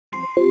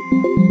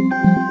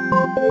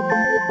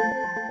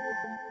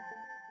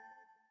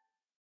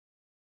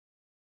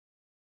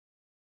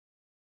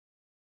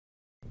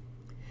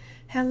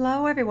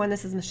Hello everyone,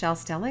 this is Michelle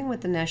Stelling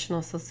with the National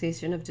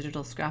Association of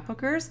Digital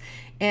Scrapbookers,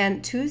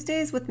 and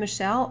Tuesdays with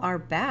Michelle are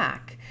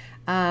back.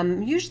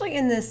 Usually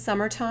in this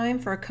summertime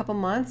for a couple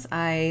months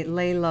I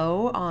lay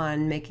low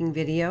on making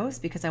videos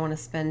because I want to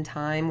spend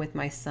time with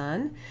my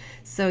son.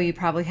 So you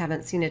probably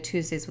haven't seen a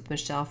Tuesdays with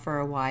Michelle for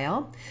a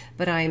while,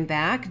 but I'm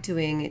back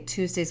doing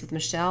Tuesdays with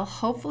Michelle.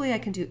 Hopefully I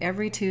can do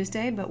every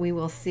Tuesday, but we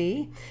will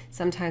see.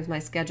 Sometimes my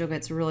schedule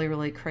gets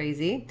really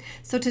crazy.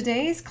 So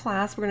today's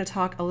class we're going to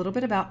talk a little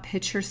bit about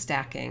picture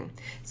stacking.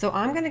 So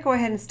I'm going to go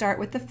ahead and start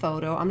with the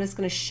photo. I'm just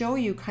going to show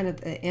you kind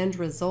of the end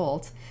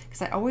result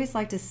because I always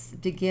like to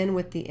begin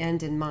with the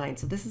end in mind.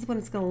 So this is what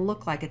it's going to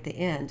look like at the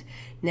end.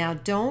 Now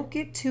don't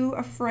get too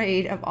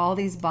afraid of all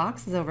these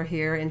boxes over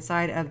here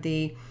inside of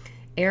the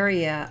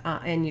area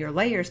in your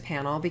layers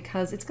panel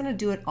because it's going to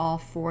do it all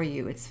for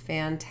you. It's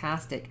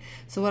fantastic.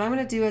 So what I'm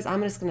going to do is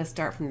I'm just going to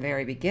start from the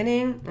very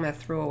beginning. I'm going to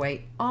throw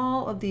away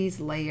all of these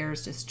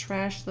layers, just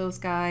trash those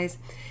guys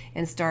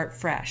and start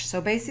fresh.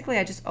 So basically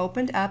I just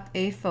opened up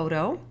a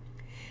photo,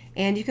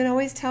 and you can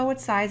always tell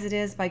what size it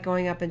is by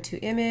going up into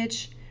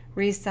image,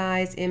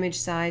 resize, image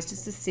size,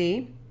 just to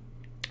see.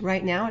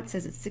 Right now it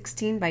says it's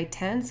 16 by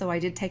 10, so I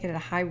did take it at a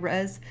high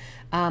res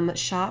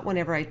shot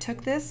whenever I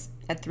took this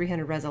at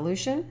 300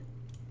 resolution.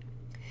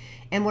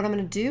 And what I'm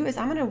going to do is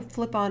I'm going to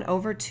flip on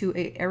over to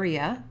an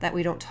area that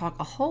we don't talk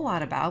a whole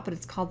lot about, but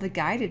it's called the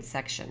guided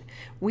section.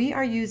 We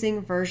are using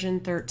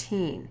version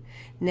 13.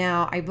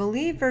 Now I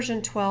believe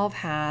version 12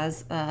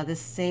 has the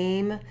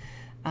same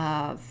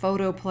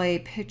photo play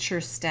picture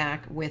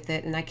stack with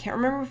it, and I can't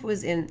remember if it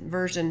was in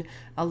version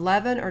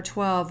 11 or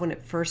 12 when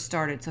it first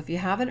started. So if you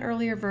have an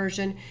earlier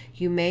version,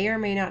 you may or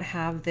may not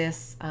have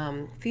this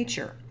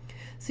feature.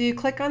 So you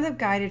click on the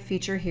guided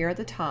feature here at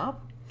the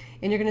top,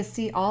 and you're going to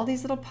see all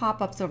these little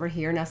pop-ups over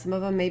here. Now some of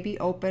them may be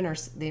open or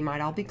they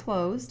might all be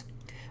closed.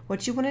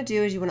 What you want to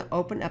do is you want to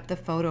open up the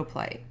photo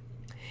play.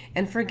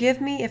 And forgive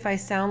me if I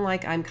sound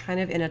like I'm kind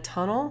of in a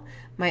tunnel.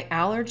 My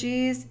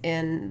allergies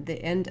in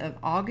the end of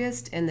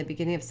August and the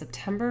beginning of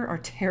September are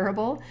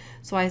terrible.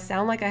 So I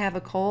sound like I have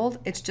a cold.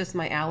 It's just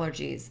my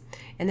allergies.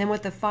 And then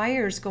with the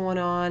fires going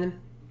on,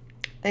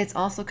 it's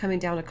also coming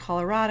down to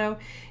Colorado,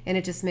 and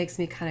it just makes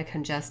me kind of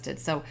congested.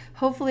 So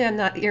hopefully I'm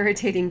not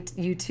irritating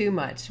you too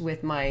much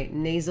with my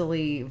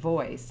nasally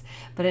voice.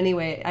 But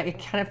anyway, I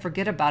kind of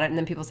forget about it, and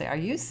then people say, are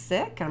you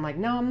sick? And I'm like,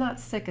 no, I'm not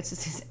sick. It's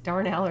just these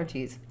darn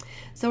allergies.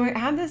 So we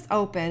have this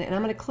open, and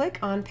I'm going to click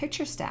on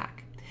Picture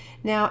Stack.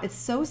 Now it's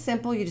so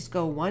simple. You just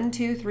go 1,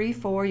 2, 3,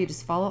 4. You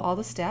just follow all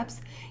the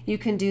steps. You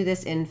can do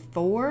this in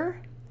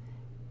 4.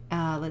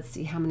 Let's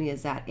see, how many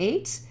is that?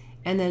 8.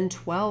 And then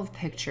 12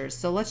 pictures.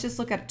 So let's just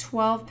look at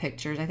 12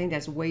 pictures. I think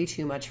that's way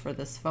too much for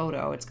this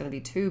photo. It's going to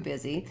be too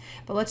busy.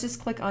 But let's just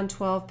click on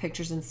 12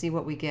 pictures and see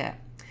what we get.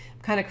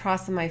 I'm kind of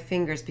crossing my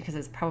fingers because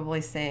it's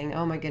probably saying,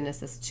 oh my goodness,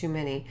 that's too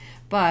many.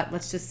 But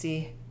let's just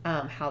see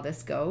how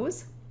this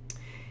goes.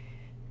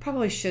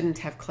 Probably shouldn't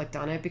have clicked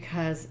on it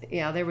because,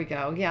 yeah, there we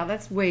go. Yeah,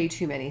 that's way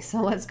too many. So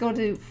let's go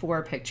to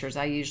 4 pictures.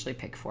 I usually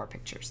pick 4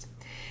 pictures.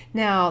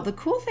 Now, the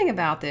cool thing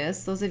about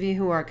this, those of you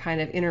who are kind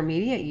of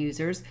intermediate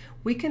users,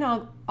 we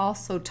can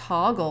also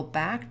toggle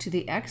back to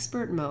the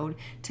expert mode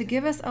to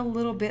give us a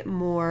little bit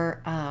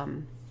more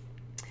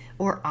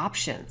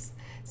options.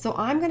 So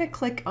I'm going to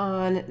click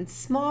on, it's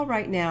small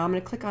right now, I'm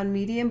going to click on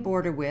medium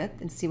border width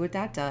and see what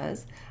that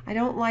does. I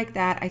don't like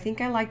that. I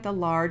think I like the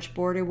large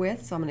border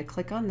width, so I'm going to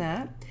click on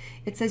that.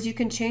 It says you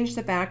can change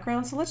the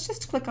background, so let's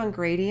just click on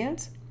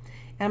gradient,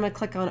 and I'm going to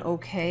click on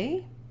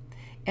OK.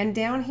 And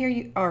down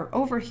here, or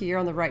over here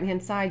on the right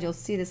hand side, you'll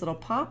see this little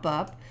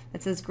pop-up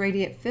that says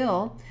gradient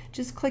fill.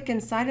 Just click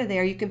inside of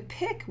there. You can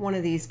pick one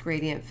of these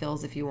gradient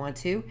fills if you want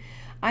to.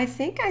 I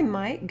think I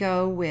might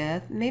go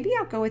with, maybe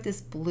I'll go with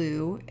this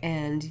blue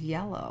and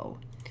yellow.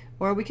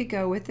 Or we could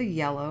go with the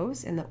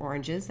yellows and the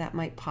oranges. That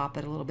might pop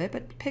it a little bit,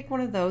 but pick one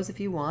of those if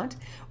you want.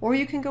 Or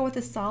you can go with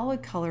a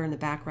solid color in the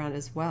background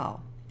as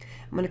well.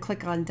 I'm going to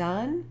click on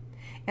done.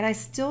 And I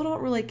still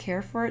don't really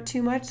care for it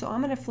too much, so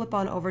I'm going to flip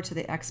on over to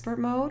the expert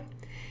mode.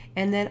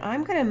 And then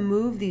I'm going to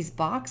move these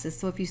boxes.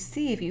 So if you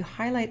see, if you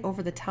highlight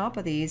over the top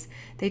of these,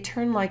 they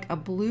turn like a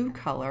blue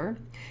color.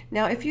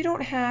 Now, if you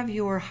don't have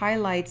your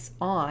highlights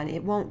on,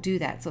 it won't do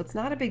that. So it's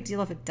not a big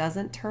deal if it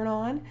doesn't turn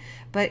on.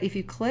 But if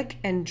you click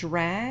and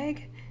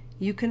drag,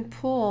 you can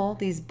pull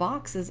these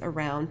boxes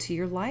around to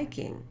your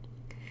liking.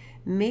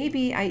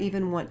 Maybe I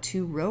even want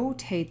to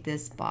rotate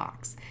this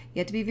box. You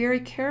have to be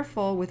very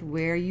careful with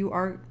where you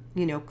are,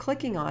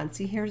 clicking on.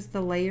 See, here's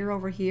the layer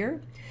over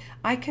here.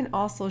 I can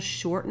also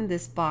shorten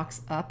this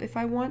box up if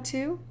I want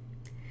to.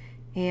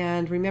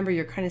 And remember,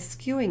 you're kind of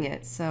skewing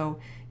it, so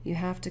you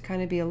have to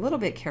kind of be a little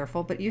bit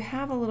careful, but you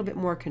have a little bit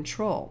more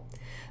control.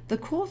 The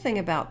cool thing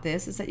about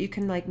this is that you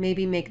can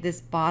maybe make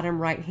this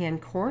bottom right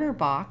hand corner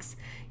box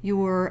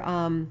your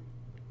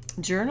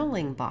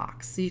journaling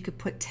box, so you could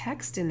put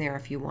text in there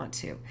if you want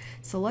to.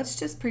 So let's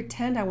just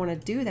pretend I want to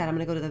do that. I'm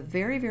going to go to the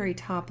very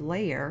top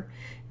layer.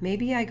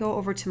 maybe I go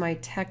over to my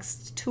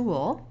text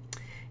tool.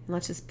 And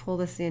let's just pull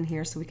this in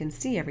here so we can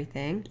see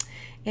everything.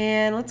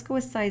 And let's go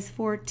with size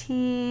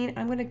 14.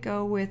 I'm going to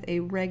go with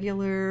a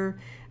regular,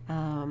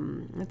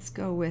 let's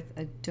go with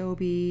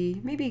Adobe,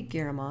 maybe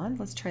Garamond.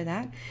 Let's try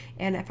that.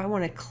 And if I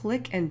want to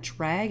click and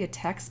drag a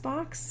text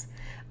box,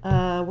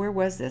 where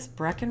was this?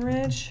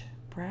 Breckenridge?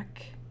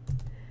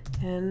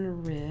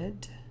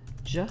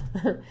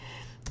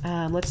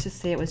 Let's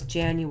just say it was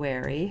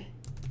January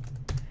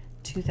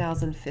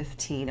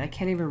 2015. I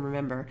can't even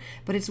remember,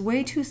 but it's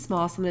way too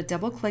small, so I'm going to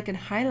double click and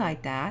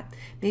highlight that.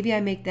 Maybe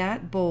I make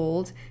that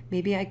bold.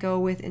 Maybe I go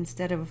with,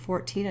 instead of a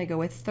 14, I go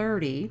with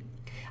 30.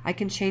 I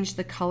can change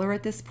the color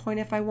at this point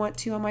if I want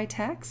to on my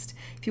text.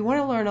 If you want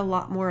to learn a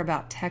lot more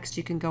about text,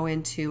 you can go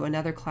into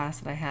another class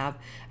that I have.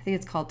 I think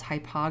it's called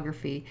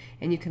typography,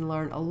 and you can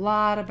learn a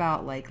lot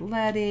about like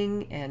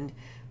leading and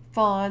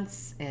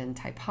fonts and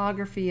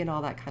typography and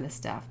all that kind of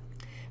stuff.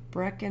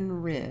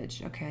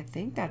 Breckenridge. Okay, I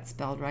think that's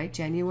spelled right.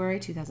 January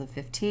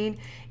 2015.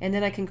 And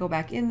then I can go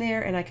back in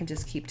there and I can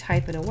just keep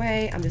typing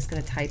away. I'm just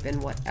going to type in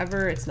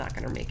whatever. It's not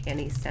going to make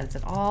any sense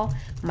at all.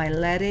 My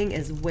leading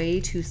is way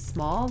too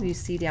small. You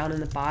see down in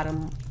the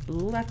bottom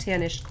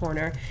left-hand-ish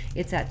corner,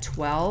 it's at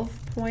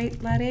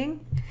 12-point leading.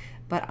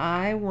 But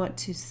I want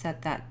to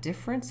set that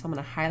different, so I'm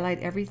going to highlight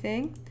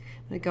everything.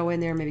 I'm going to go in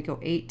there and maybe go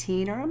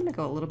 18, or I'm going to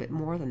go a little bit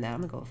more than that. I'm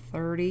going to go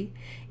 30.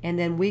 And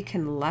then we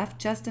can left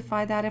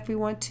justify that if we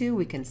want to.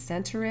 We can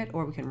center it,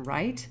 or we can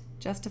right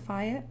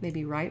justify it.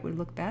 Maybe right would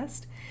look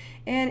best.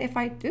 And if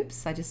I,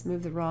 oops, I just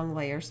moved the wrong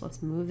layer, so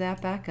let's move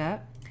that back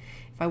up.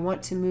 If I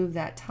want to move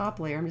that top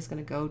layer, I'm just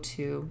going to go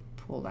to,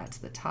 pull that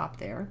to the top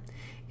there.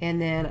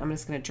 And then I'm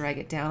just going to drag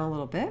it down a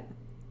little bit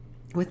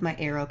with my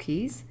arrow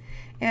keys.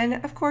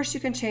 And of course you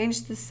can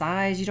change the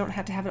size. You don't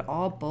have to have it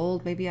all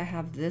bold. Maybe I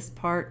have this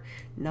part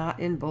not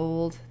in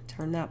bold.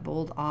 Turn that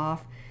bold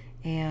off.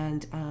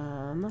 And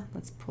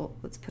let's put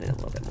it a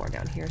little bit more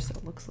down here so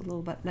it looks a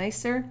little bit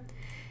nicer.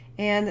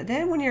 And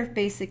then when you're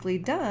basically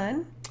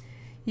done,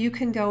 you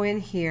can go in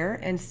here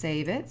and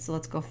save it. So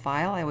let's go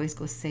File. I always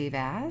go Save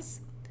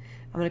As.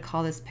 I'm going to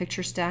call this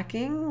picture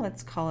stacking.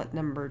 Let's call it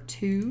number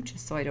 2,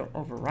 just so I don't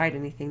overwrite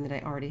anything that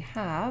I already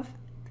have.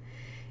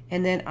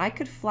 And then I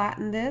could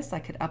flatten this. I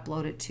could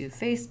upload it to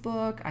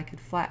Facebook. I could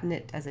flatten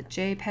it as a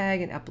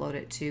JPEG and upload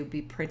it to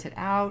be printed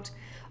out,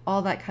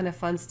 all that kind of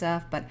fun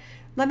stuff. But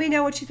let me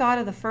know what you thought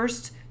of the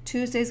first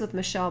Tuesdays with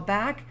Michelle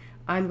back.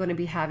 I'm going to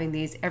be having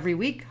these every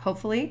week,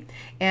 hopefully.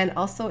 And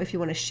also, if you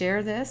want to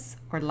share this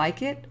or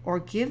like it or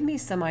give me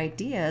some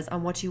ideas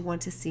on what you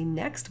want to see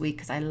next week,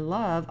 because I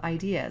love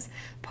ideas,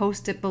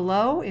 post it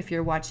below if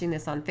you're watching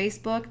this on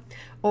Facebook,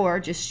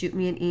 or just shoot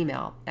me an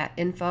email at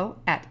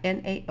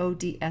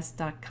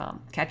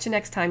info@naods.com. Catch you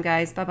next time,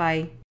 guys.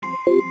 Bye-bye.